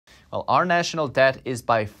Well, our national debt is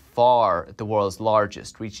by far the world's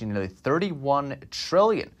largest, reaching nearly 31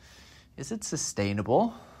 trillion. Is it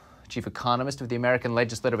sustainable? Chief Economist of the American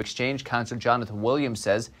Legislative Exchange, Councillor Jonathan Williams,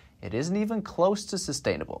 says it isn't even close to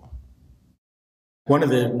sustainable. One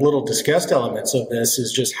of the little discussed elements of this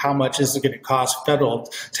is just how much is it going to cost federal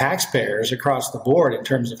taxpayers across the board in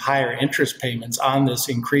terms of higher interest payments on this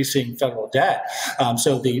increasing federal debt.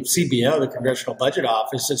 So the CBO, the Congressional Budget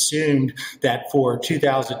Office, assumed that for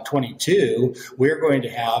 2022, we're going to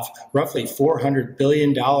have roughly $400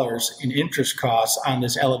 billion in interest costs on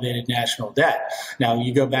this elevated national debt. Now,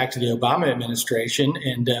 you go back to the Obama administration,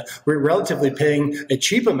 and we're relatively paying a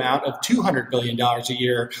cheap amount of $200 billion a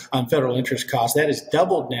year on federal interest costs. That is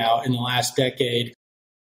doubled now in the last decade.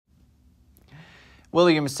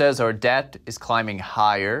 Williams says our debt is climbing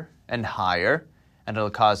higher and higher, and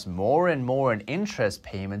it'll cost more and more in interest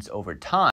payments over time.